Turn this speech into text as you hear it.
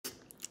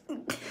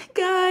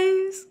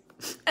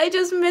I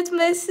just met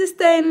my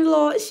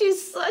sister-in-law.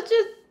 She's such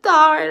a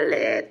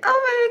darling. Oh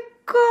my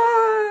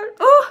god.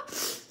 Oh,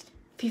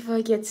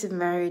 people get to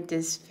marry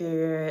this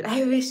period.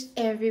 I wish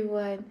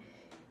everyone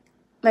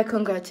my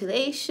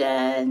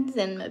congratulations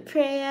and my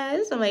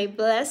prayers and my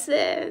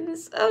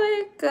blessings. Oh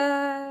my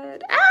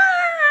god.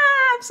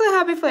 I'm so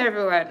happy for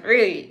everyone.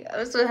 Really,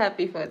 I'm so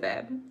happy for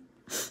them.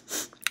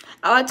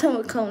 Our time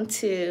will come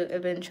too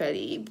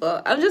eventually,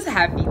 but I'm just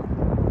happy.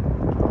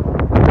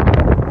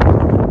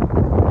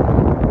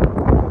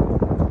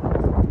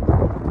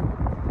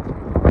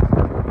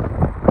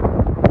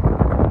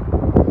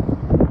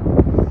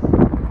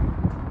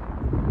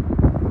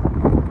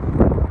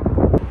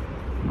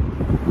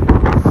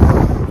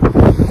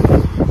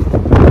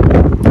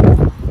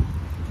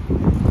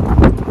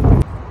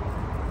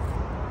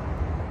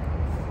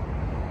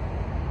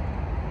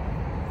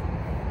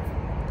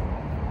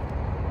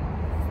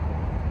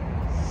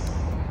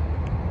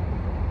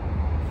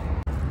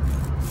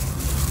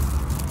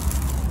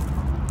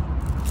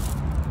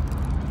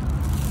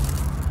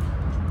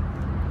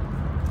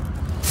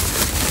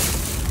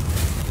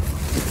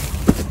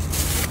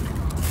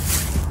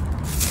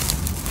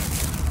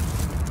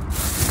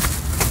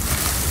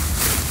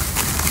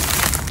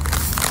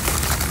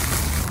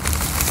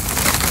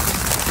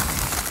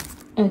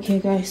 Okay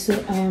guys,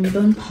 so I am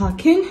done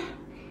packing.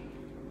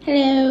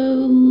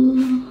 Hello.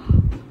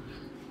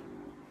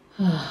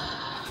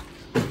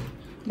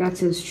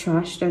 That is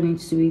trash that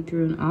needs to be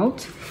thrown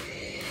out.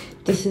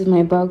 This is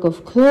my bag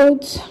of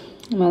clothes,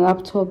 my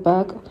laptop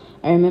bag.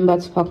 I remember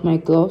to pack my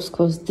gloves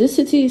because this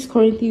city is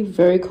currently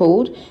very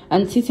cold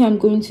and the city I'm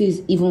going to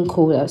is even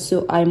colder,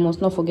 so I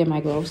must not forget my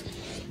gloves.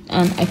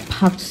 And I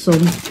packed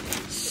some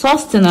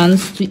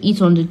sustenance to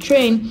eat on the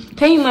train.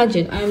 Can you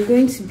imagine? I'm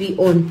going to be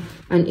on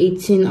an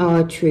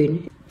 18-hour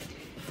train.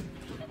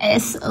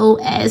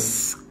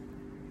 SOS,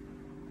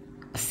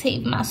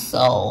 save my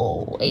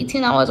soul.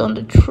 18 hours on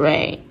the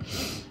train.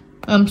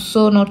 I'm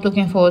so not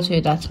looking forward to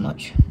it that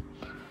much.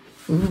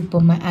 Ooh,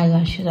 but my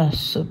eyelashes are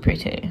so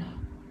pretty.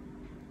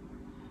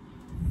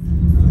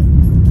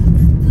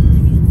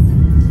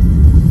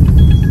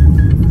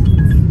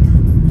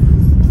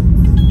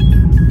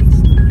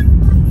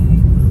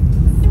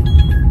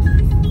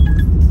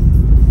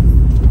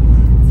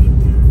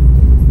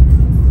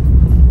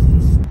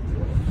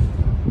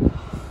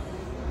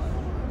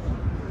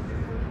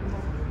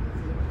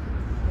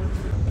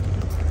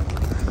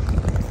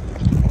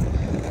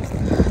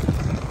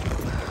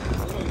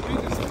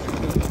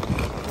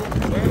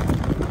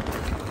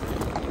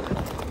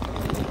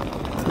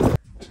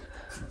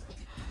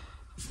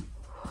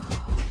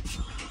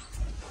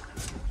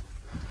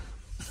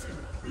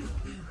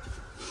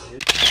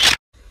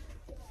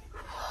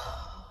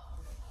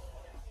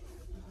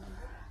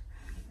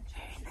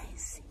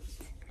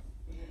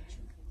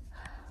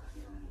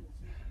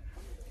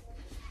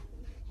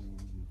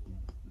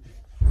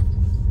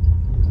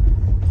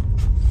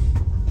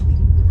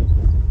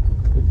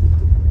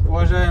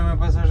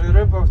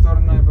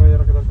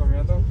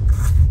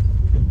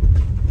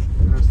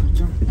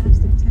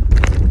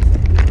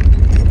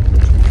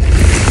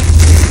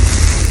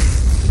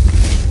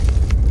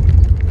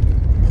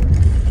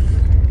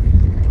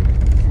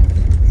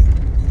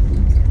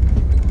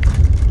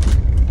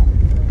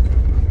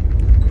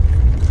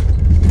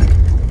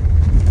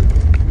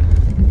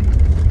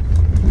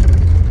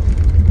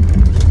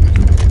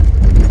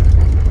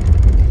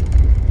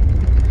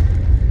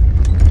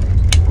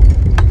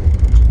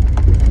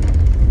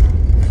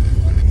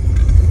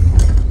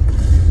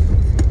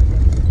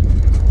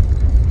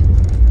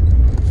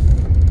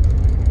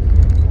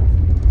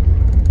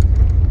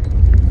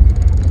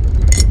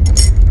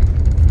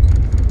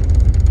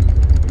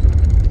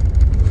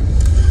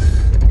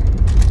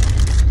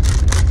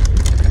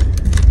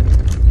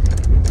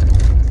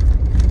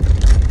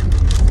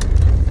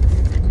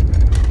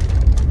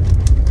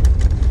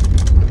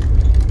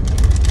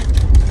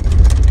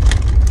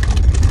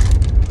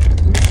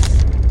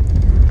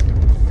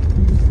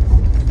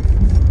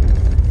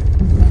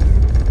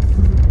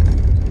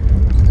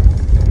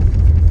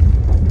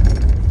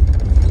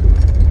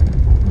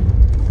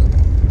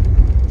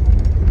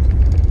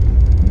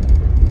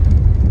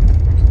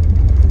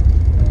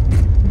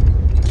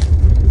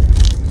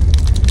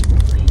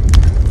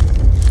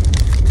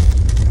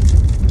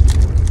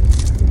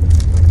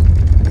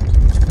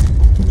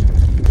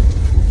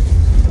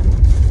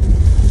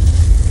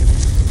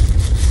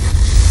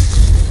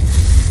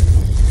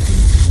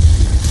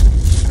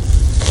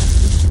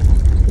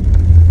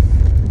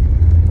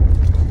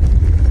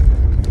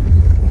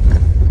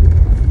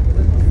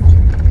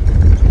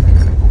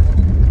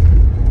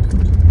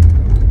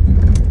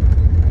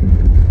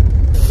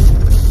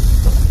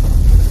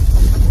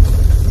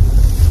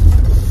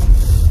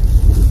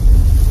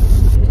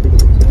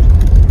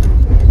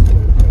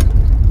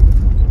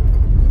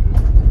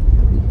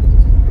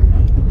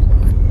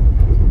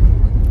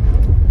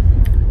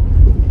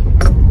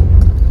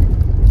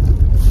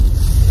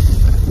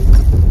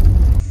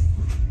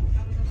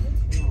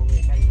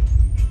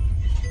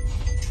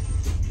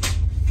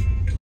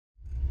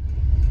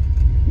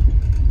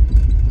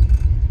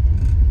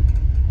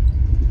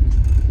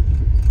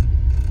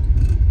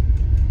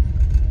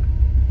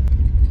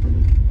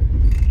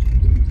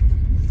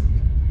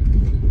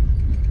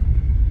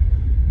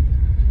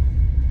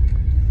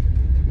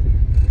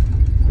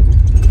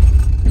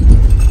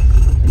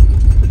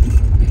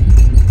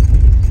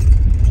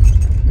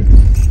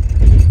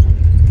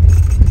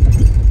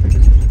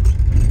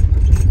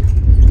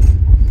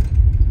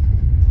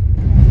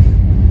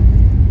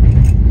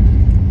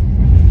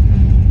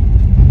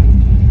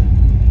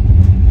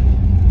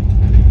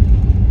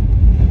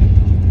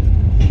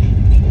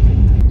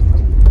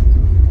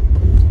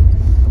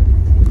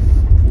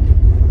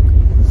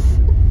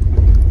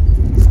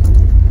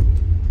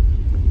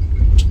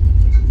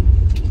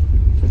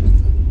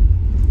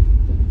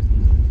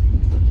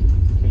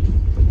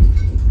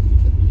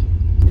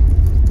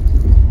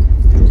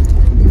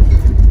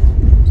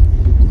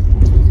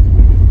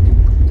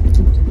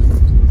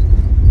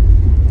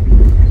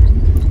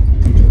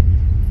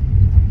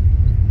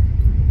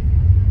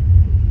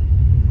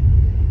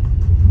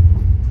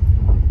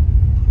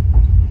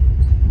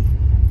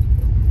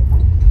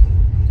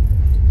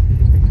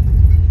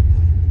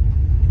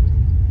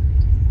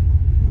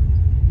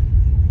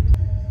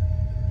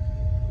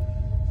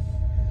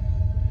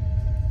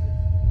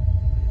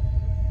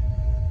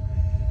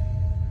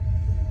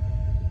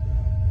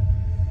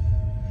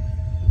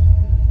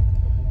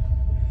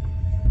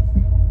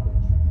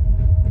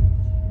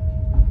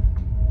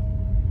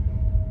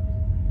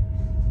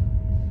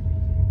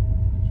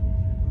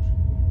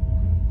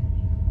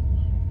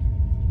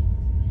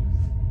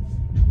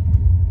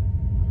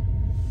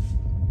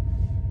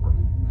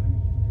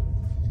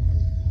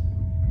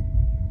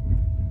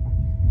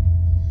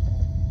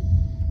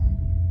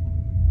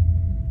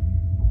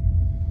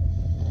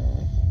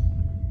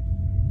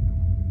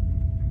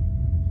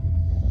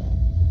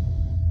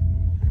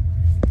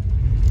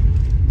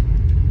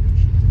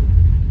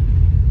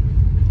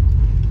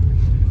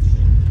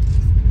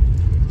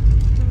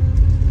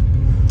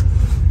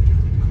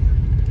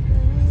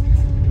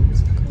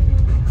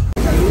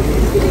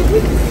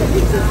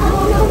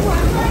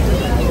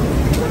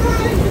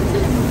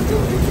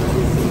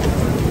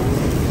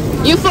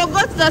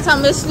 that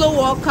I'm a slow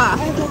walker.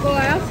 I forgot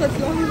I have such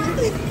long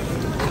legs.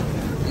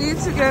 You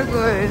need to get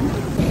going.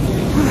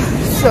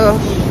 So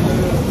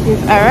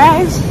we've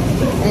arrived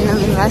and I'm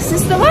with my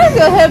sister. Why is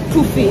your hair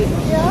poofy?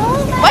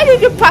 Yeah. Why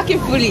did you pack it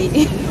fully?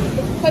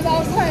 Because I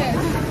was tired.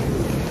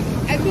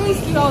 I couldn't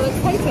sleep, I was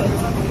excited.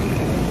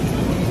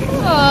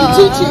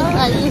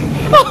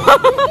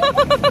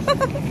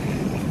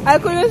 I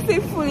couldn't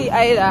sleep fully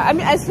either. I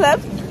mean, I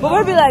slept,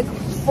 but maybe like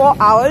 4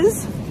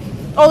 hours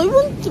or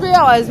even 3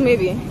 hours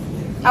maybe.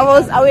 I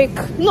was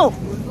awake. No,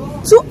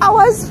 2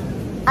 hours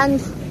and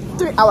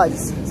 3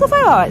 hours. So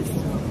 5 hours.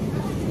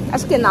 I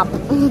took a nap.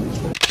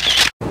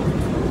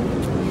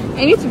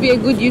 I need to be a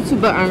good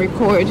YouTuber and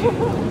record.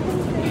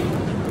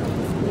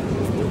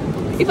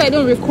 If I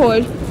don't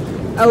record,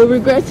 I will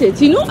regret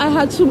it. You know, I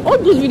had all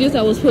those videos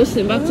I was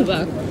posting back to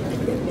back.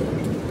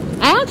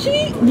 I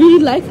actually really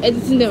like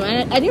editing them.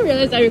 I didn't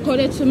realize I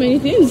recorded so many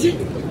things.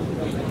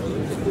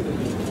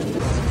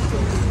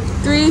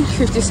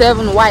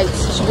 3:57 white.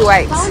 It should be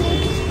white.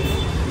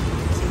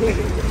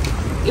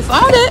 You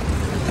found it?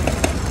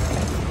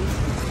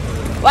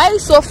 Why are you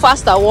so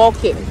fast at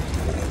walking?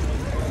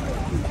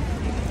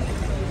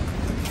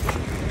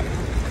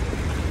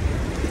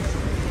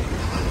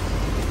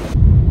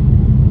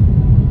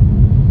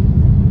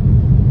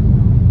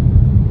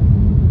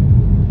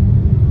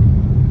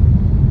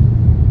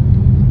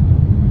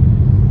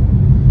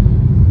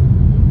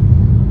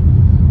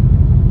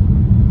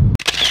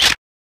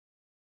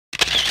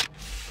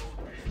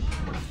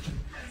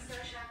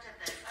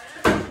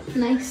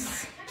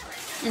 Nice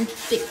and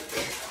thick.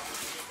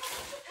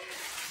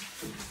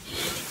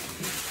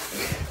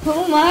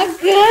 Oh my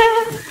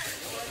god!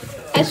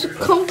 I should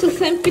come to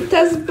St.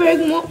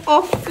 Petersburg more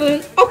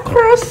often.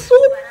 Okra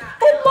soup!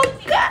 Oh my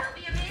god!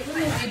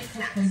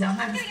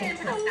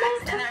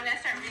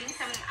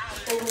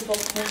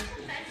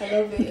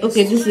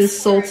 Okay, this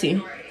is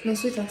salty. No,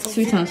 sweet and salty.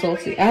 Sweet and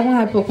salty. I haven't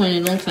had popcorn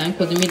in a long time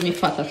because it made me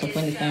fat at some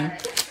point in time.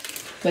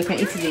 But I can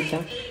eat it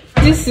later.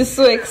 This is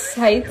so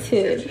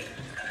excited.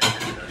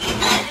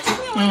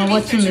 I'm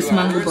watching Miss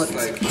Mango Bot.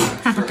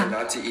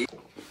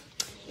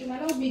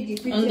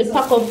 And the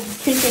pack of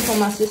printing for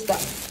my sister.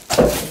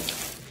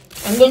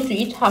 I'm going to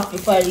eat half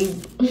before I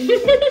leave.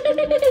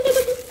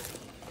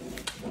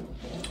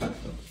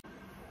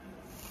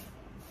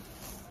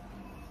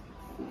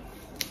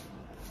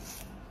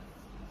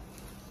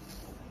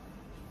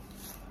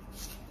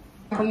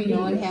 Come in your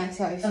own hands,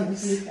 sorry. Yeah,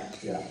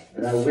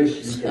 and I wish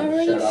you could I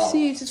already shut off.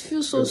 see it. It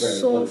feels so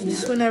soft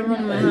when I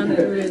run my hand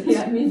through it.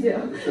 Yeah, me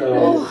too. So,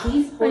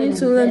 Oh, I need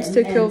to learn to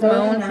take care of my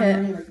own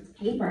hair.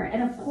 Paper,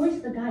 and of course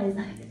the guy is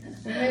like,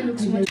 It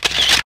looks much.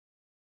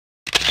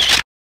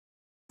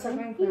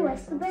 he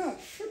wets the bed.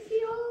 Look at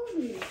all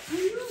of you. I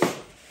know.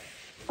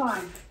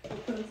 Fine, we'll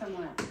put him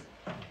somewhere else.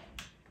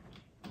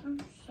 I'm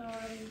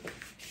sorry.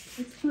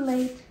 It's too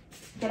late.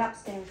 Get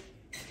upstairs.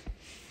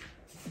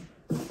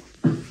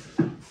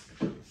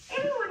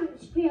 Everyone in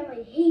this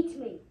family hates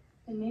me.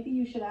 Then maybe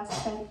you should ask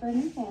Daddy for a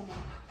new family.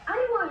 I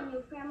don't want a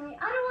new family.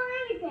 I don't want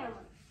any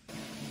family.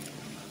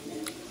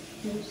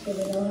 Most of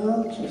it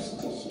all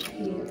just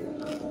disappeared.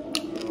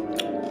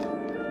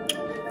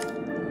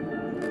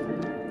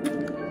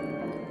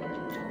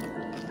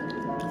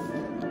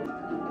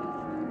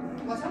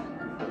 What's up?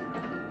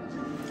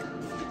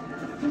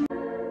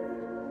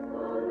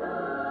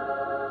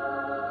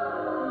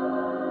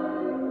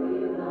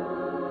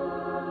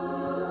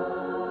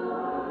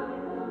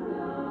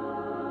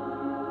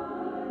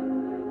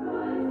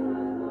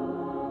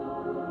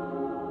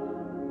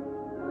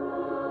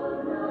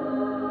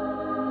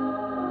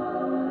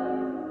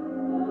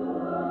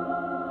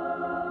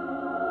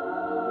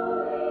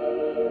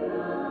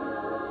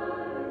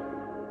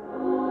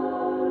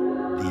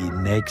 The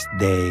next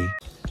day.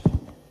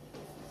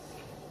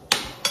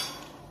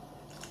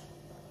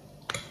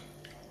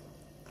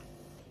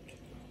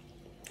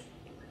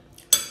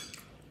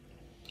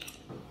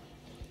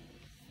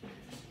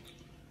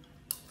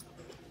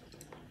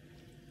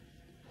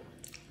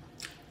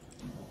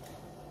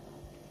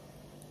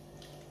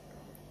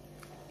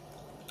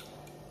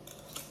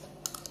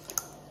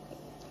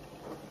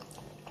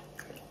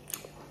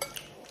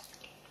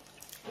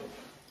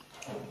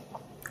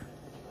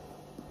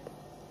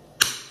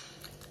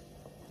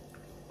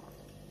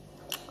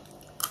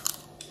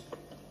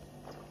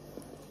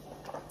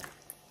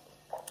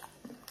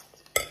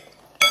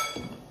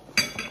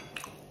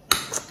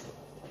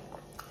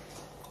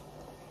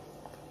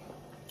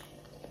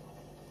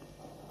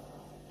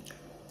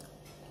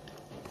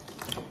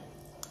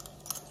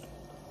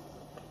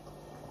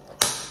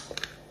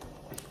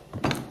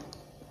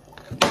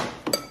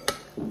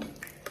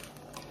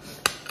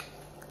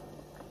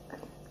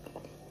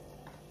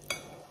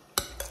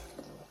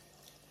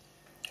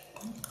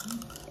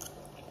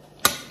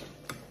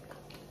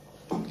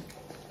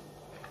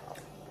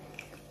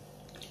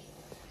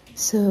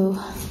 So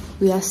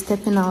we are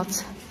stepping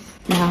out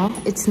now.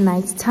 It's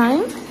night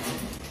time.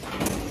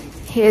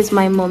 Here's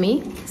my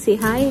mommy. Say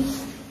hi,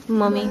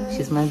 mommy.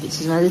 She's my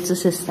little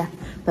sister,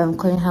 but I'm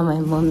calling her my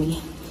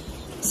mommy.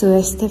 So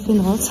we're stepping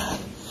out.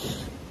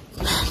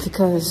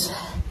 because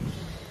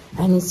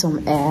I need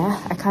some air.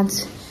 I can't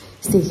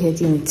stay here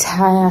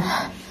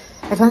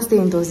I can't stay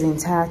indoors the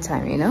entire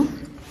time, you know.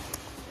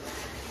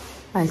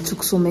 I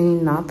took so many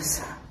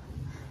naps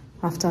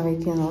after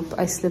waking up.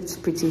 I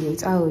slept pretty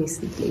late. I always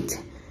sleep late.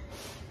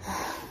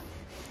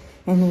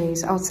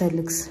 Anyways, outside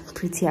looks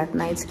pretty at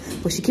night,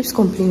 but she keeps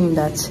complaining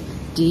that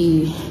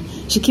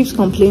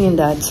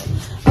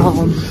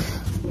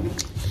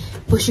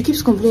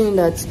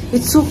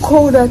it's so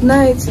cold at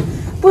night,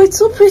 but it's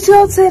so pretty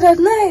outside at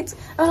night,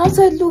 and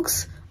outside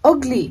looks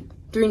ugly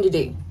during the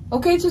day.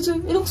 Okay, Tutu,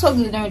 it looks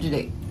ugly during the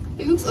day.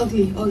 It looks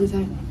ugly all the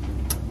time.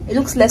 It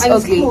looks less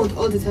ugly. It's cold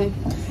all the time.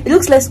 It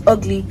looks less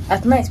ugly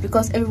at night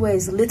because everywhere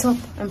is lit up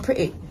and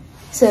pretty.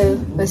 So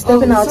we're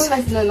stepping out.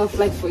 Sunlight is not enough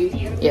light for you.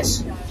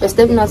 Yes, we're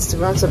stepping out to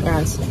run some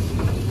errands.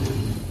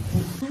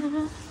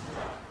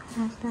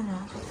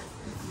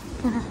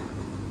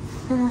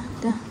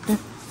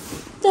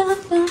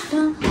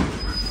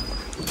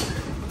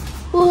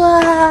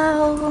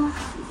 Wow!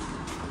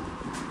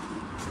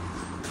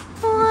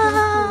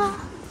 Wow!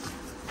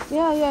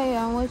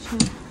 Yeah, I'm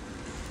watching.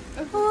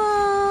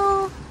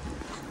 Wow!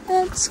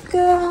 Let's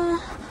go.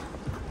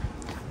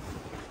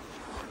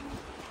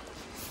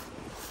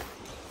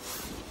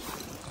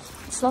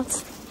 It's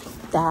not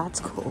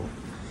that cool.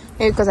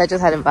 Maybe because I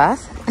just had a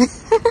bath.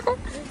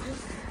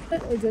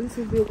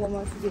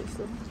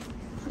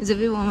 It's a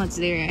bit warmer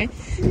today, right?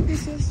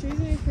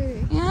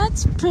 Yeah,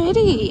 it's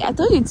pretty. I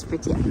told you it's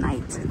pretty at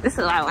night. This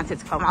is why I wanted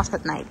to come out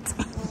at night.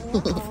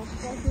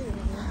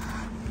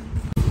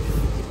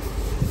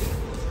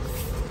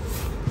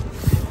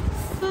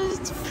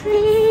 It's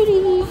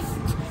pretty.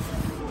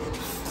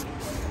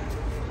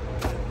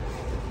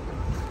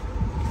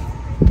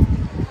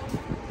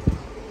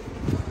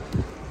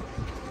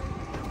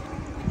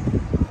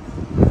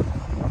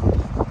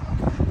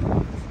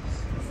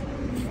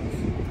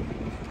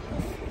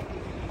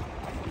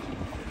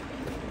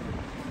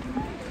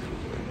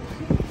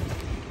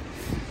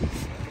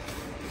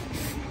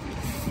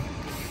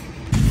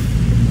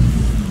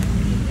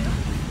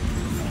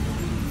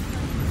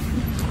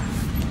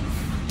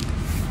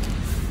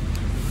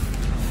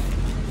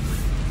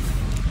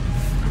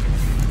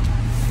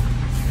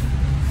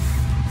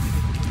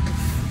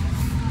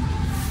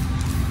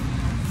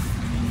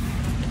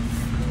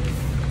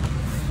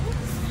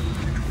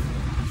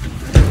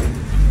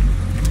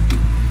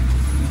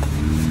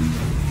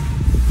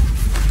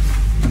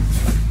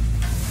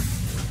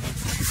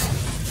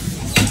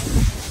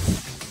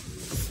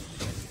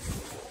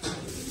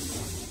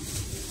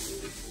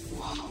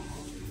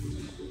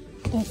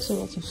 That's a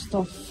lot of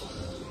stuff.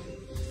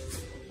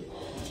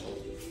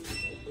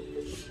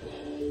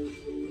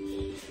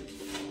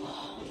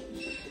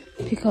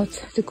 Pick out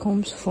the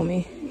combs for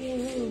me.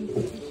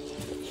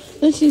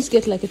 Don't you just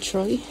get like a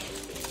trolley? I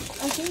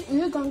think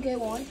we're gonna get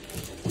one.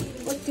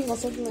 What thing or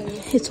something like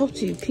that? It's up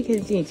to you. Pick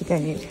anything you think I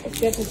need. Let's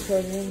get it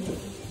for me.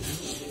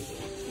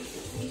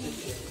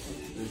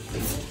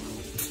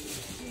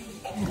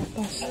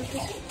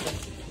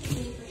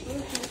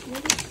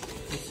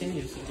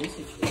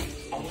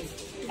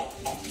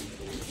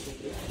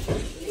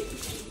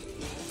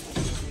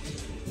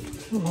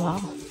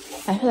 Wow,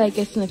 I feel like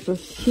getting a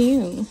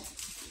perfume.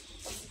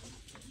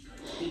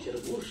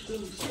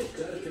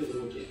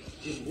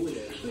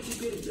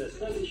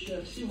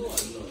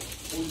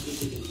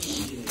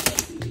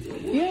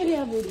 You already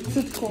have a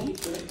sitcom.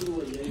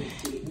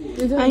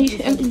 I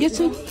can get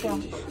some.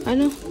 I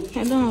don't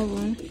have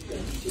one.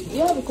 You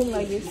have a comb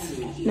like this.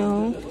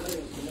 No.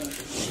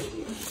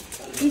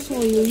 This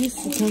one you use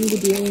to comb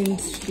the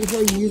ends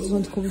before you use this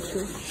one to comb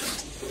through.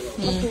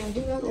 Okay, I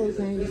think that's all the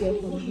time you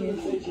get from here.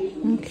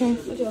 Okay.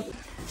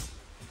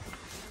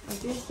 I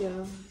think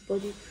your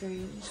body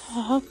cream. I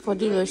have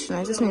body lotion.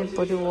 I just need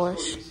body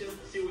wash.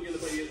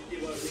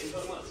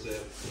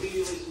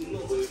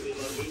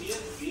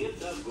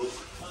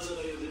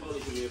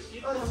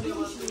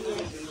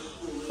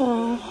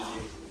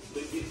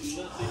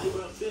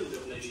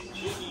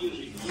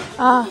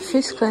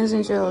 Face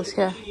cleansing gels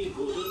here.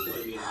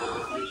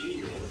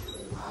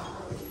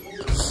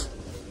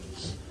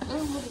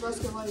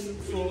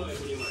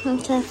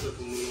 Okay.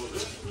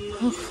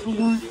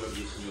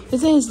 The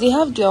thing is, they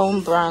have their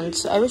own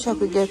brands. I wish I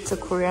could get the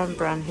Korean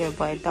brand here,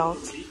 but I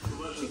doubt.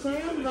 The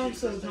Korean brand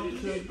is not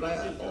close by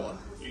at all.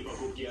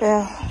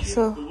 Yeah,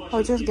 so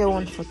I'll just get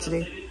one for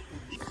today.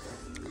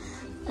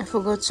 I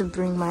forgot to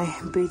bring my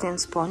bathing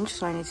sponge,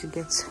 so I need to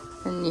get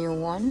a new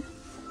one.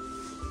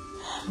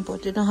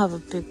 But they don't have a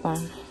big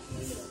one.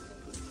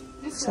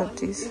 This So one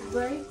this. is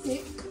very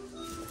thick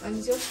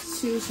and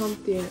just chew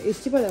something.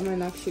 It's cheaper than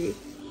mine actually.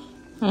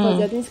 But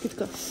they're doing skit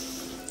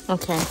cuts.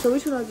 Okay. So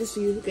which one of these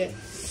do you get?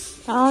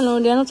 I don't know,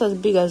 they're not as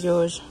big as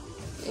yours.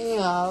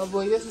 Yeah, but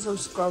you get some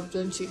scrub,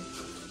 don't you?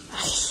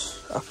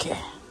 Okay.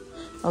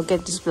 I'll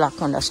get this black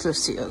one that's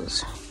close to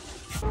yours.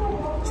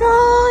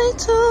 Joy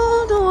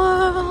to the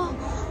world,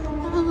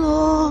 the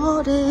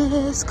Lord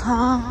is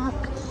come.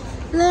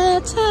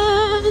 Let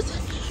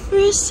earth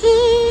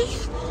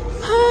receive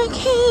her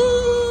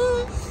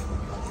King.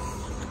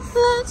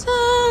 Let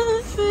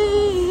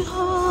every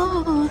heart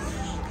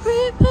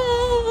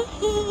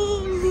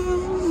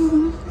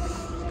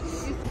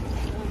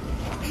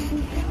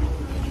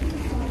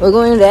We're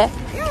going there.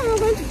 Yeah, we're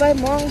going to buy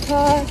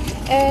manka,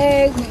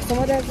 egg, some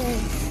other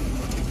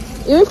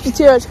things. You went to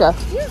Tirachka?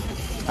 Yeah.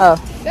 Oh.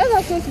 That's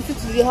not close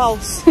to the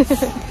house.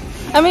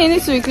 I mean, it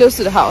needs to be close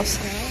to the house.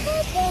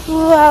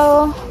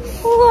 Wow.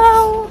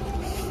 Wow.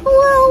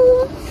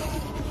 Wow.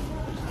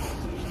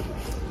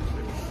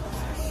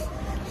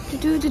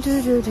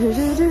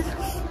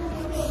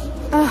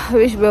 I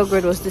wish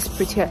Belgrade was this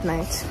pretty at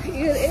night. It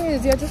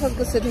is. You just have to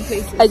go certain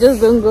places. I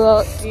just don't go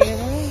out.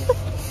 Yeah.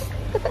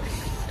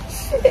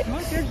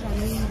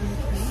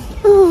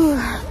 Ooh.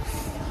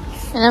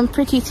 And I'm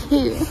pretty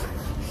too.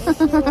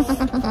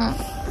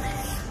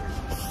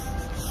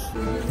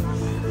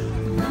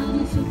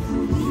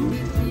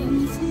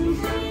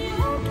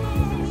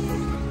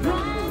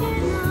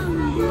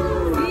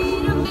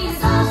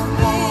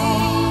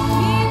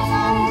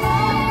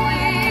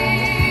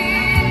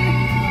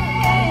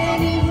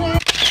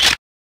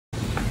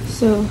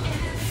 So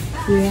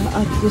we are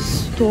at the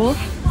store.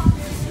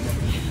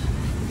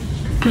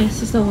 My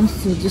sister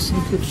wants to do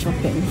some food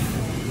shopping.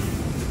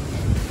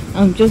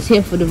 I'm just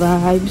here for the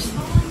vibes.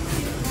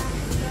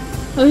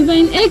 Are we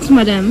buying eggs,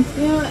 madam?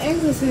 Yeah,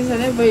 eggs are since I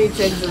never eat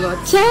eggs a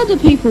lot. Tell the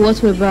people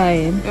what we're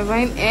buying. We're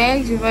buying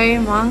eggs, we're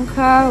buying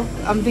manka.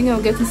 I'm thinking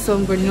of getting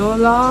some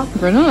granola.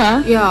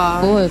 Granola?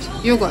 Yeah. Good.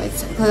 Yogurt.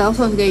 Because I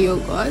also want to get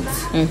yogurt.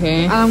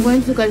 Okay. And I'm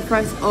going to look at the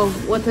price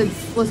of water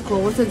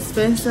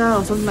dispenser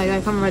or something like that.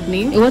 I can't remember the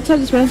name. A water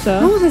dispenser?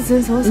 No, water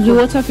dispenser. What's it Your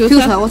called? water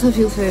filter? Water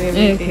filter. And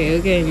everything.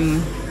 Okay,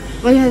 anyway.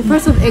 But yeah, the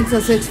price of eggs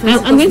are so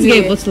expensive. I'm going to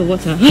get a bottle of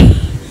water.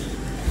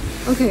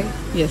 Okay.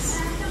 Yes.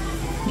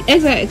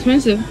 Eggs are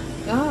expensive.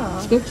 Ah.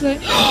 Scoops like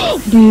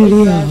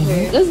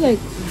Exactly. that's like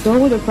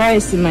double the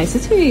price in my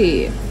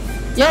city.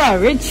 You're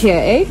rich here,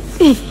 eh?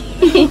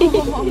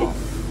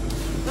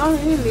 Not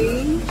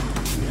really.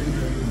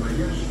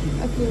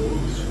 Okay.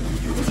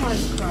 This one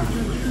is crap.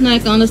 No, I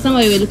can understand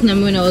why you were looking at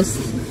me when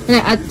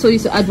I told you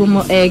to add one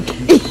more egg.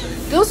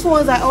 Those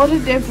ones I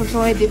ordered them from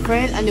somewhere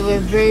different and they were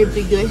very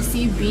big. They were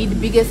CB, the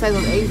biggest size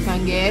of egg you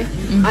can get.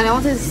 And I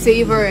wanted to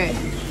savor it.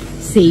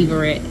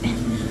 Savor it.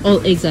 All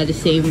eggs are the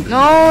same.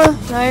 No,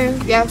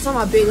 yeah, some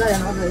are bigger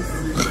than others.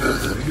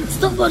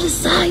 It's not about the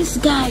size,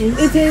 guys.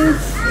 It is.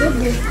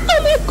 Oh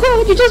my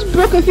god, you just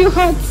broke a few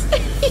hearts.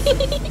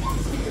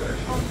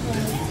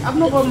 I've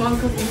not got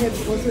manka from here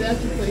before, so that's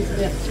the place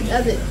there.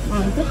 That's it.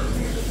 Manka?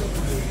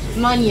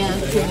 Mania,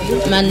 actually.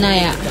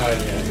 Manaya.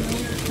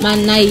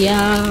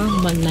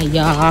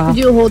 Manaya. Could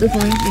you hold it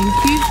for me?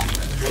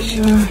 Thank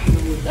you. Sure.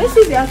 Let's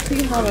see if they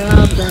actually have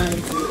another brand.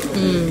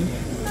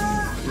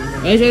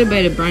 I usually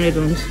buy the branded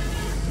ones.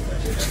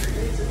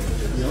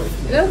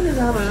 It doesn't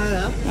have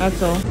another.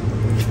 That's all.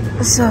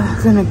 So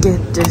I'm gonna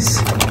get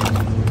this.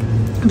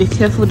 Be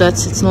careful that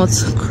it's not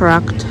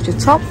cracked at the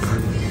top.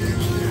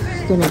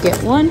 Gonna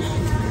get one.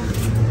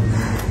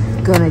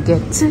 Gonna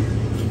get two.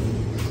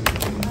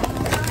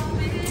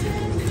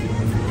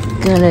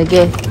 Gonna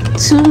get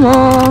two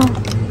more.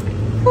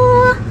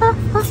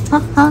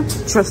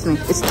 Trust me,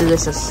 it's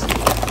delicious.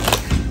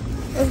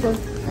 Let's go.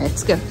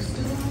 Let's go.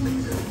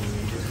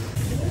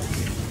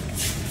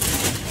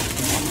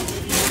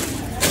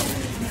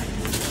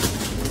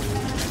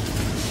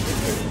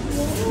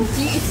 Do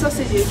you eat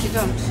sausages? You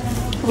don't.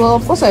 Well,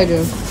 of course I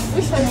do.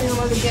 Which one do you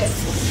want to get?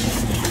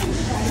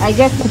 I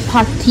get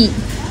kupati.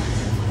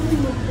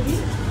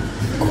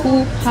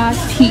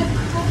 Kupati.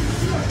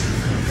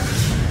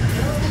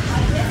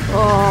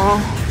 Oh,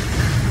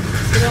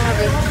 You don't have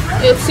it.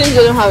 it seems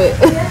they don't have it.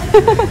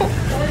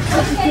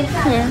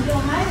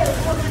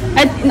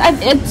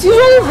 It's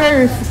usually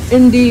very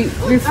in the I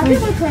refrigerator.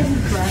 think my price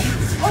is right.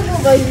 Oh no,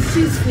 but the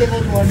cheese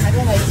flavored one. I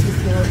don't like cheese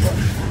flavored one.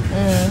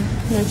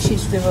 No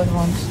cheese flavored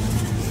ones.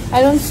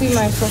 I don't see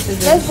my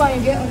sausages. That's why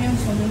you get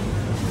onions for me.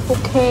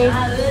 Okay.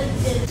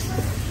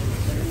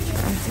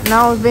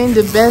 Now being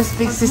the best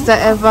big sister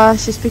ever,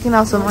 she's picking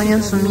out some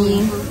onions for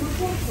me.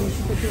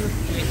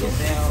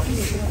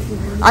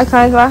 I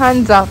can't, my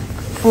hands are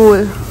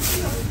full.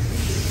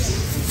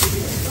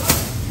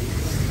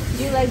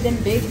 Do you like them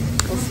big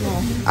or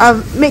small?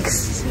 I've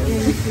mixed.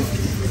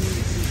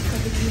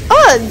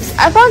 Oh,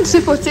 I found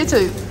sweet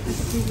potato.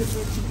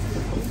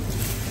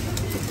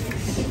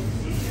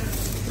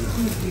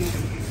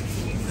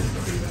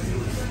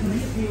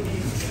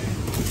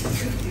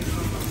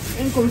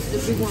 When it comes to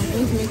the big ones, we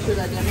need to make sure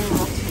that they're not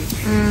rotten.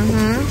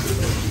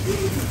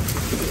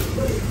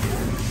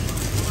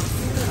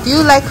 Do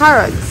you like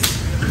carrots?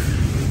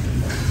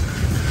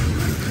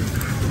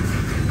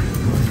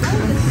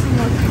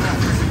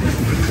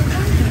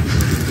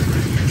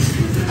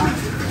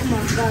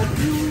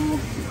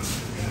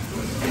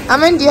 How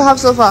many do you have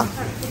so far?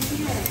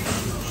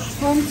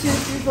 1, 2, 3,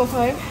 4,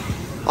 5.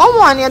 One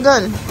more and you're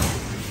done.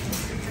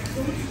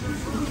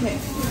 Okay.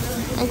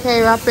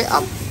 Okay, wrap it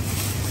up.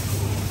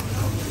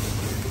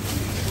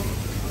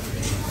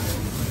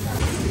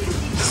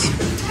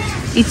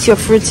 Eat your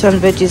fruits and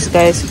veggies,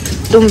 guys.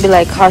 Don't be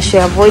like Hashi.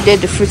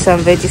 Avoided the fruits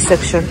and veggies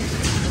section.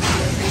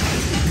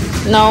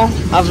 Now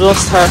I've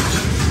lost her.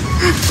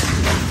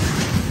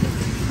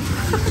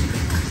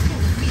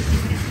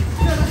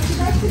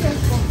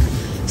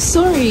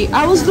 Sorry,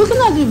 I was looking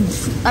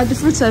at the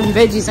fruits and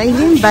veggies. I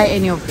didn't buy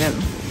any of them.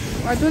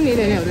 I don't need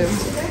any of them.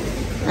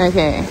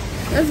 Okay.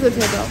 Let's go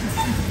check out.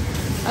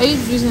 Are you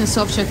using a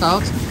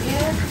self-checkout?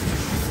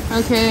 Yeah.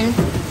 Okay.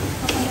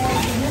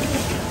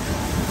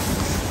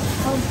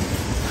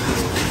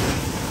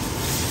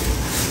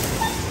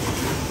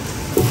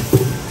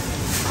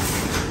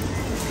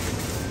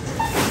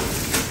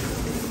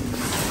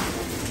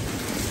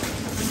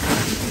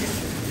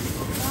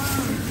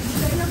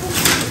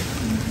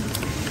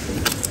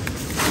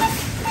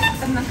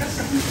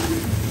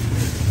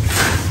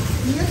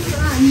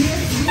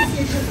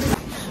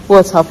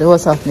 What's happening?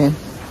 What's happening?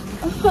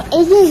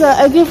 It means that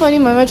I didn't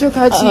find my metro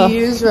card to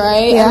use,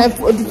 right? Yeah. And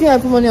the thing I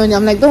put money on it,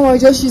 I'm like, don't worry,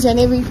 just use it and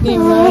everything,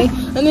 right?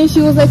 And then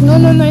she was like, no,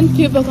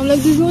 pay back. I'm like,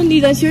 there's no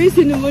need. And she already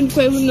sent the money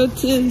before I even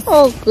noticed.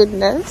 Oh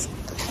goodness,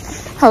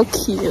 how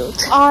cute!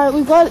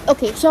 We got,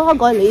 okay, Shawa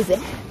got lazy.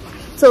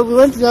 So we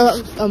went to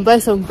go buy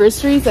some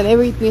groceries and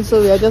everything,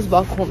 so we are just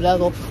back home.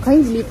 That's all. Can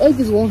you believe egg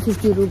is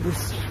 150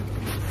 rubles?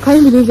 Can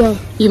you believe that?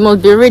 You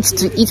must be rich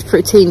to eat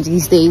protein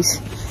these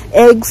days.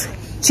 Eggs,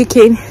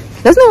 chicken.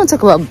 Let's not even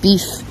talk about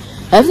beef.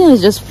 Everything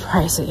is just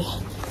pricey.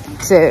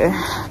 So,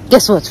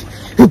 guess what?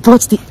 We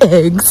bought the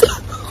eggs.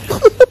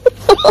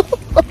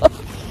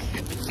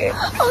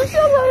 I'm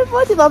sure I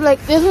bought it, but I'm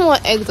like, there's no more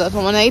eggs at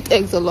home, and I eat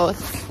eggs a lot.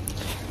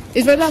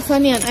 It's rather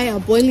Fanny and I are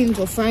boiling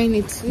for frying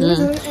it.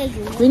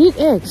 We need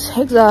eggs.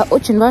 Eggs are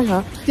ochin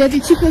basha. They're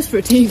the cheapest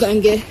protein you can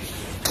get.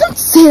 Don't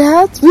say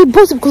that. We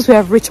bought it because we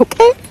are rich,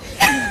 okay?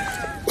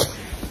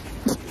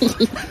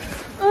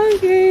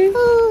 Okay.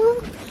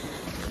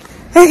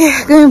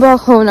 Okay, going back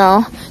home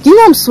now. Do you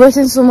know I'm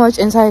sweating so much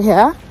inside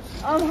here?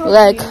 I'm happy.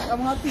 Like, I'm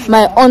happy.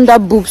 my under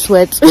boob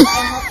sweat. I'm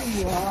happy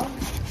you are.